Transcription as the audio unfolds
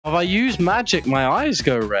If I use magic, my eyes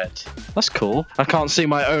go red. That's cool. I can't see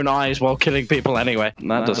my own eyes while killing people anyway.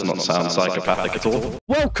 That does not sound psychopathic at all.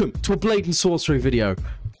 Welcome to a Blade Sorcery video.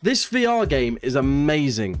 This VR game is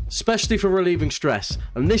amazing, especially for relieving stress,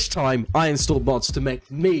 and this time I installed mods to make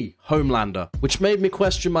me Homelander, which made me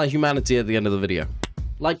question my humanity at the end of the video.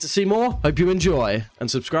 Like to see more? Hope you enjoy, and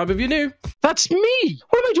subscribe if you're new. That's me!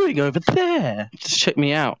 What am I doing over there? Just check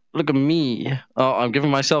me out. Look at me. Oh, I'm giving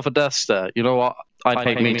myself a death stare. You know what? I'd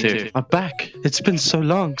take me too. I'm back. It's been so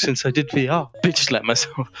long since I did VR. Bitch, let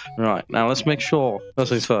myself. Right, now let's make sure.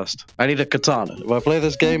 First things first. I need a katana. If I play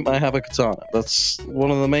this game, I have a katana. That's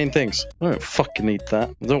one of the main things. I don't fucking need that.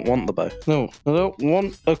 I don't want the bow. No, I don't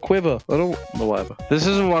want a quiver. I don't. Whatever. This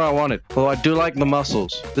isn't what I wanted. Although I do like the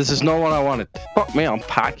muscles. This is not what I wanted. Fuck me, I'm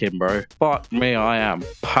packing, bro. Fuck me, I am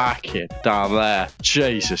packing down there.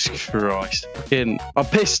 Jesus Christ. Fucking, I'm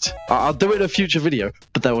pissed. I'll do it in a future video.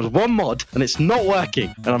 But there was one mod, and it's not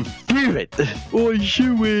working, and I'm through it. Oh,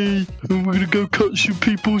 Huey, we're gonna go cut some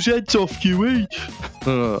people's heads off, Huey.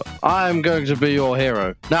 I'm going to be your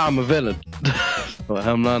hero. Now I'm a villain. Well,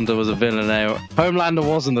 Homelander was a villain now. Homelander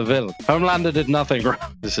wasn't the villain. Homelander did nothing wrong.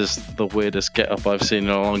 This is the weirdest get-up I've seen in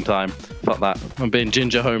a long time. Fuck that. I'm being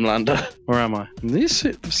Ginger Homelander. Where am I? This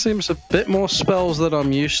seems a bit more spells than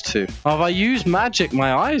I'm used to. Oh, if I use magic,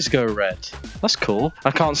 my eyes go red. That's cool.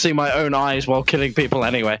 I can't see my own eyes while killing people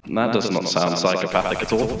anyway. That does not sound psychopathic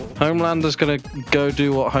at all. Homelander's gonna go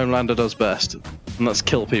do what Homelander does best, and that's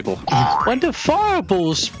kill people. When do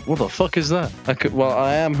fireballs? What the fuck is that? Well,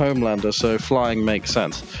 I am Homelander, so flying makes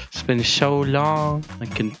sense. It's been so long. I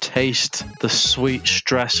can taste the sweet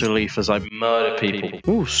stress relief as I murder people.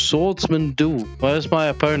 Ooh, swordsman duel. Where's my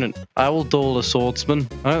opponent? I will duel a swordsman.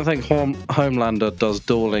 I don't think Homelander does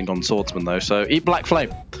dueling on swordsman though, so eat black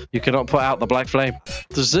flame. You cannot put out the black flame.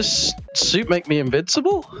 Does this suit make me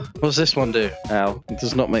invincible? What does this one do? Ow, it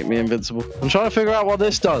does not make me invincible. I'm trying to figure out what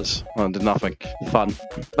this does. Oh, it did nothing. Fun.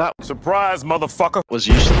 That surprise, motherfucker, was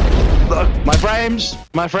useless.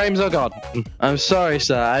 My frames are gone. I'm sorry,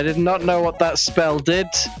 sir. I did not know what that spell did.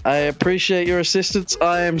 I appreciate your assistance.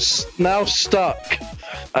 I am now stuck.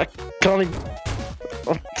 I can't even...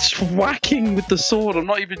 I'm just whacking with the sword. I'm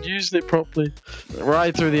not even using it properly.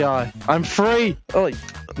 Right through the eye. I'm free. Oh, wait.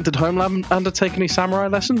 Did Homelander take any samurai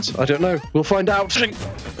lessons? I don't know. We'll find out.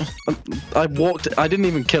 I didn't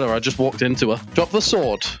even kill her. I just walked into her. Drop the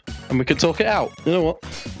sword, and we could talk it out. You know what?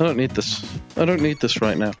 I don't need this. I don't need this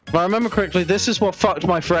right now. If I remember correctly, this is what fucked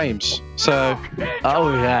my frames. So,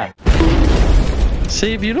 oh yeah.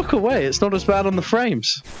 See, if you look away, it's not as bad on the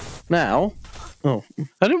frames. Now. Oh,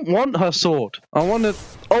 I didn't want her sword. I wanted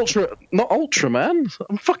not Ultraman.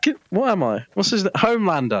 I'm fucking, what am I? What's his name?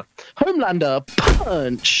 Homelander. Homelander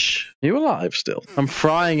punch. Are you alive still? I'm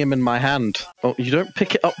frying him in my hand. Oh, you don't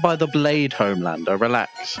pick it up by the blade, Homelander.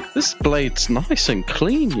 Relax. This blade's nice and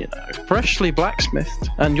clean, you know. Freshly blacksmithed.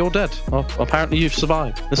 And you're dead. Oh, apparently you've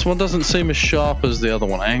survived. This one doesn't seem as sharp as the other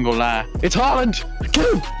one. I ain't gonna lie. It's Harland!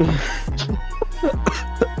 Kill him!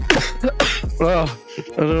 Oh,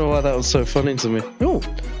 I don't know why that was so funny to me. Oh,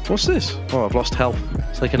 what's this? Oh, I've lost health.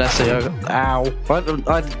 It's like an SAO. Ow.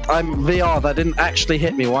 I'm VR. That didn't actually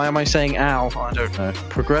hit me. Why am I saying ow? I don't know.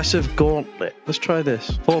 Progressive gauntlet. Let's try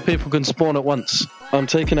this. 4 people can spawn at once. I'm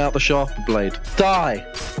taking out the sharper blade. Die.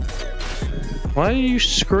 Why are you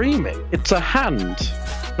screaming? It's a hand.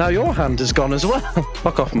 Now your hand is gone as well.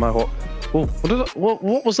 Fuck off my hot. Oh,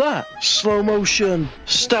 what was that? Slow motion.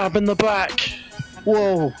 Stab in the back.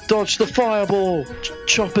 Whoa, dodge the fireball.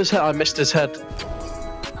 Chop his head. I missed his head.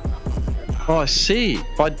 Oh, I see.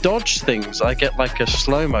 If I dodge things, I get like a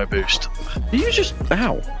slow-mo boost. You just...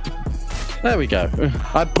 Ow. There we go.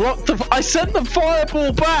 I blocked the... I sent the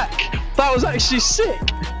fireball back. That was actually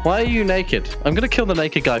sick. Why are you naked? I'm going to kill the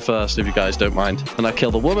naked guy first, if you guys don't mind. Then I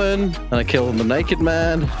kill the woman. Then I kill the naked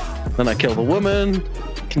man. Then I kill the woman.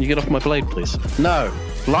 Can you get off my blade, please? No.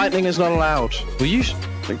 Lightning is not allowed. Will you...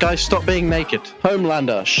 Guys, stop being naked.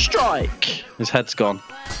 Homelander, strike! His head's gone.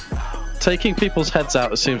 Taking people's heads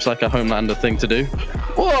out, it seems like a Homelander thing to do.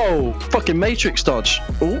 Whoa! Fucking Matrix dodge.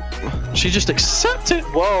 Oh, she just accepted.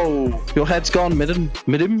 Whoa! Your head's gone, Midden.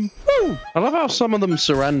 Woo! I love how some of them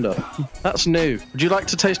surrender. That's new. Would you like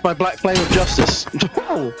to taste my black flame of justice?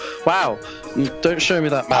 Oh, wow. Don't show me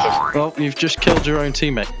that, madam. Well, you've just killed your own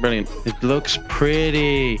teammate. Brilliant. It looks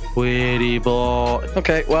pretty boy.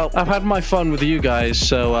 Okay, well, I've had my fun with you guys,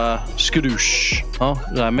 so, skadoosh. Oh,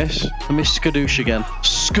 did I miss? I missed skadoosh again.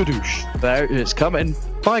 Skadoosh. There, it's coming.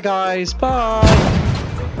 Bye, guys. Bye.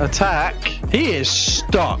 Attack. He is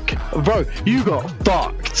stuck. Bro, you got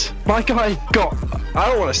fucked. My guy got... I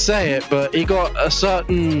don't want to say it, but he got a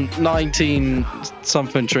certain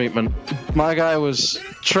 19-something treatment. My guy was...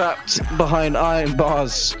 trapped behind iron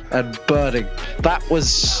bars and burning. That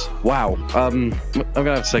was... wow. I'm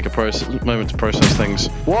gonna have to take a moment to process things.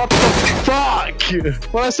 What the fuck?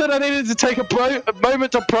 When I said I needed to take a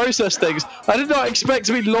moment to process things, I did not expect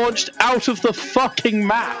to be launched out of the fucking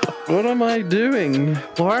map. What am I doing?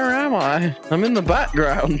 Where am I? I'm in the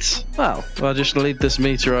background. Oh, well, I'll just lead this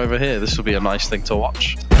meter over here. This will be a nice thing to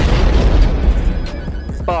watch.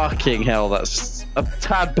 Fucking hell, that's a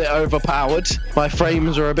tad bit overpowered. My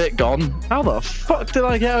frames are a bit gone. How the fuck did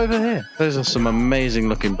I get over here? Those are some amazing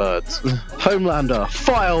looking birds. Homelander,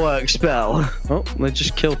 fireworks spell. Oh, they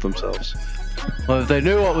just killed themselves. Well, if they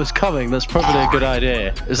knew what was coming, that's probably a good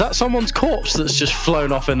idea. Is that someone's corpse that's just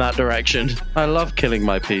flown off in that direction? I love killing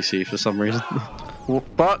my PC for some reason.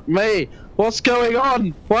 Fuck me! What's going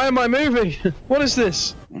on? Why am I moving? What is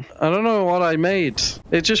this? I don't know what I made.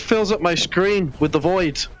 It just fills up my screen with the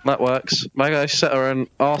void. That works. My guy set her own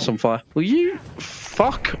arse on fire. Will you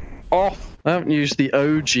fuck off? I haven't used the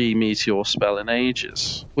OG meteor spell in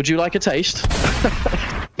ages. Would you like a taste?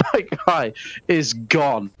 My guy is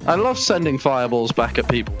gone. I love sending fireballs back at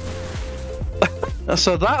people.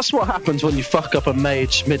 So that's what happens when you fuck up a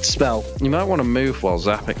mage mid-spell. You might want to move while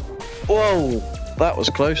zapping. Whoa, that was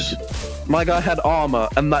close. My guy had armor,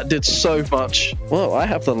 and that did so much. Whoa, I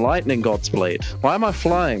have the lightning god's blade. Why am I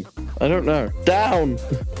flying? I don't know. Down!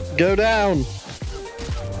 Go down!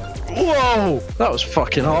 Whoa! That was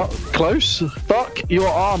fucking hot. Close. Fuck your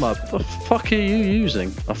armor. What the fuck are you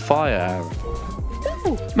using? A fire arrow.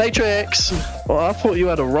 Ooh, Matrix! Well, I thought you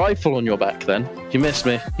had a rifle on your back then. You missed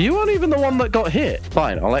me. You weren't even the one that got hit.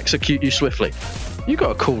 Fine, I'll execute you swiftly. You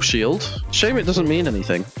got a cool shield. Shame it doesn't mean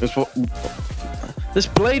anything. This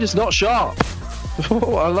blade is not sharp.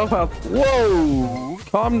 Oh, I love how... Whoa!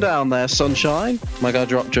 Calm down there, sunshine. My guy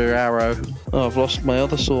dropped your arrow. Oh, I've lost my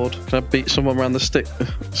other sword. Can I beat someone around the stick?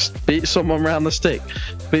 Beat someone around the stick.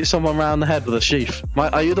 Beat someone around the head with a sheath.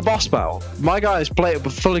 Are you the boss battle? My guy is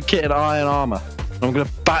fully kitted iron armor. I'm gonna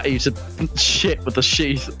batter you to shit with the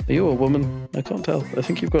sheath. Are you a woman? I can't tell. I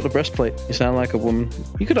think you've got a breastplate. You sound like a woman.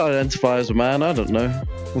 You could identify as a man, I don't know.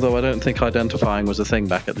 Although I don't think identifying was a thing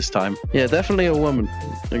back at this time. Yeah, definitely a woman.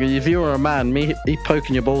 If you were a man, me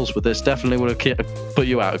poking your balls with this definitely would have put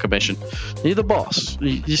you out of commission. You're the boss.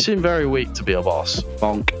 You seem very weak to be a boss.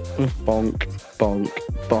 Bonk. Bonk. Bonk.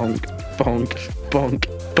 Bonk. Bonk. Bonk.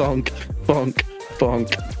 Bonk. Bonk.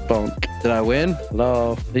 Bonk. Bonk. Did I win?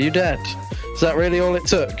 No. Are you dead? Is that really all it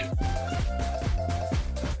took?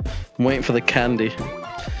 I'm waiting for the candy.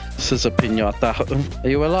 This is a piñata. Are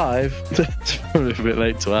you alive? It's probably a bit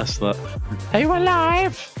late to ask that. Are you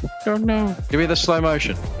alive? Oh no. Give me the slow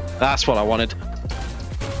motion. That's what I wanted.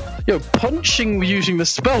 Yo, punching using the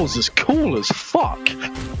spells is cool as fuck.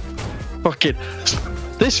 Fucking.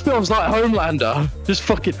 This feels like Homelander. Just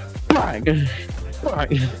fucking bang.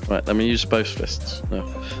 Bang. Right, let me use both fists. No.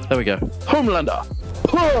 There we go. Homelander.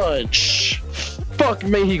 Punch! Fuck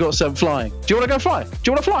me, he got sent flying. Do you want to go fly? Do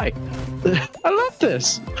you want to fly? I love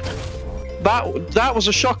this. That was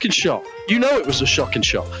a shocking shot. You know it was a shocking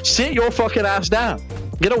shot. Sit your fucking ass down.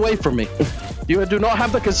 Get away from me. You do not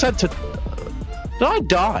have the consent to... Did I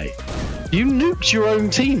die? You nuked your own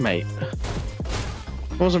teammate.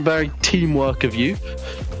 It wasn't very teamwork of you.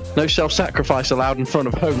 No self-sacrifice allowed in front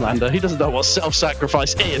of Homelander. He doesn't know what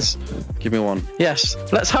self-sacrifice is. Give me one. Yes.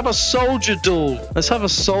 Let's have a soldier duel. Let's have a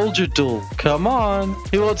soldier duel. Come on.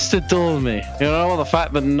 Who wants to duel me? You know, the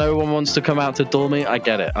fact that no one wants to come out to duel me, I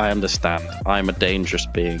get it. I understand. I'm a dangerous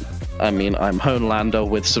being. I mean, I'm Homelander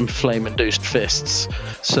with some flame-induced fists.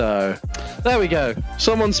 So, there we go.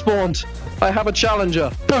 Someone spawned. I have a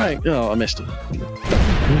challenger. Bang! Oh, I missed him.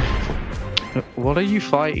 What are you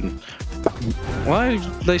fighting? Why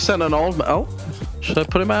they sent an old man? Oh, should I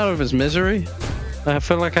put him out of his misery? I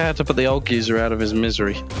feel like I had to put the old geezer out of his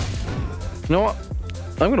misery. You know what?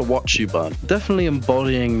 I'm gonna watch you burn. Definitely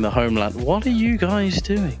embodying the Homeland. What are you guys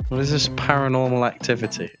doing? What is this paranormal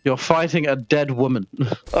activity? You're fighting a dead woman.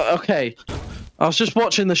 Okay. I was just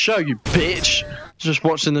watching the show, you bitch. Just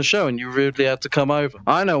watching the show and you rudely had to come over.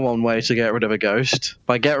 I know one way to get rid of a ghost.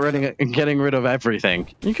 By getting rid of everything.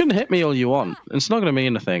 You can hit me all you want. It's not going to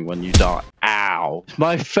mean a thing when you die. Ow.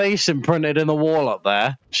 My face imprinted in the wall up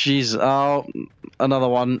there. Jeez. Oh, another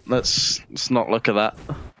one. Let's not look at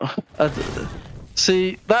that.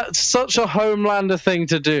 See, that's such a Homelander thing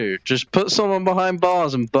to do. Just put someone behind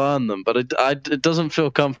bars and burn them. But it doesn't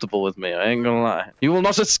feel comfortable with me. I ain't gonna lie. You will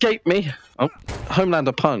not escape me. Oh,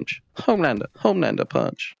 Homelander punch. Homelander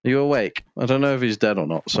punch. Are you awake? I don't know if he's dead or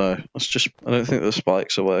not, so let's just... I don't think the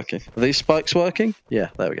spikes are working. Are these spikes working? Yeah,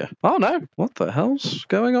 there we go. Oh no! What the hell's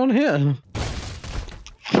going on here?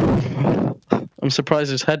 I'm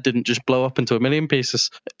surprised his head didn't just blow up into a million pieces.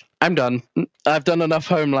 I'm done. I've done enough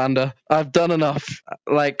Homelander. I've done enough.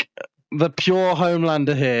 Like, the pure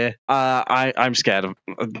Homelander here, I'm scared of.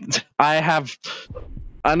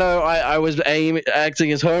 I know I was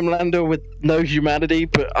acting as Homelander with no humanity,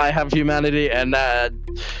 but I have humanity, and I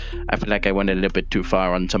feel like I went a little bit too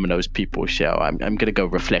far on some of those people, so I'm gonna go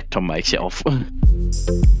reflect on myself.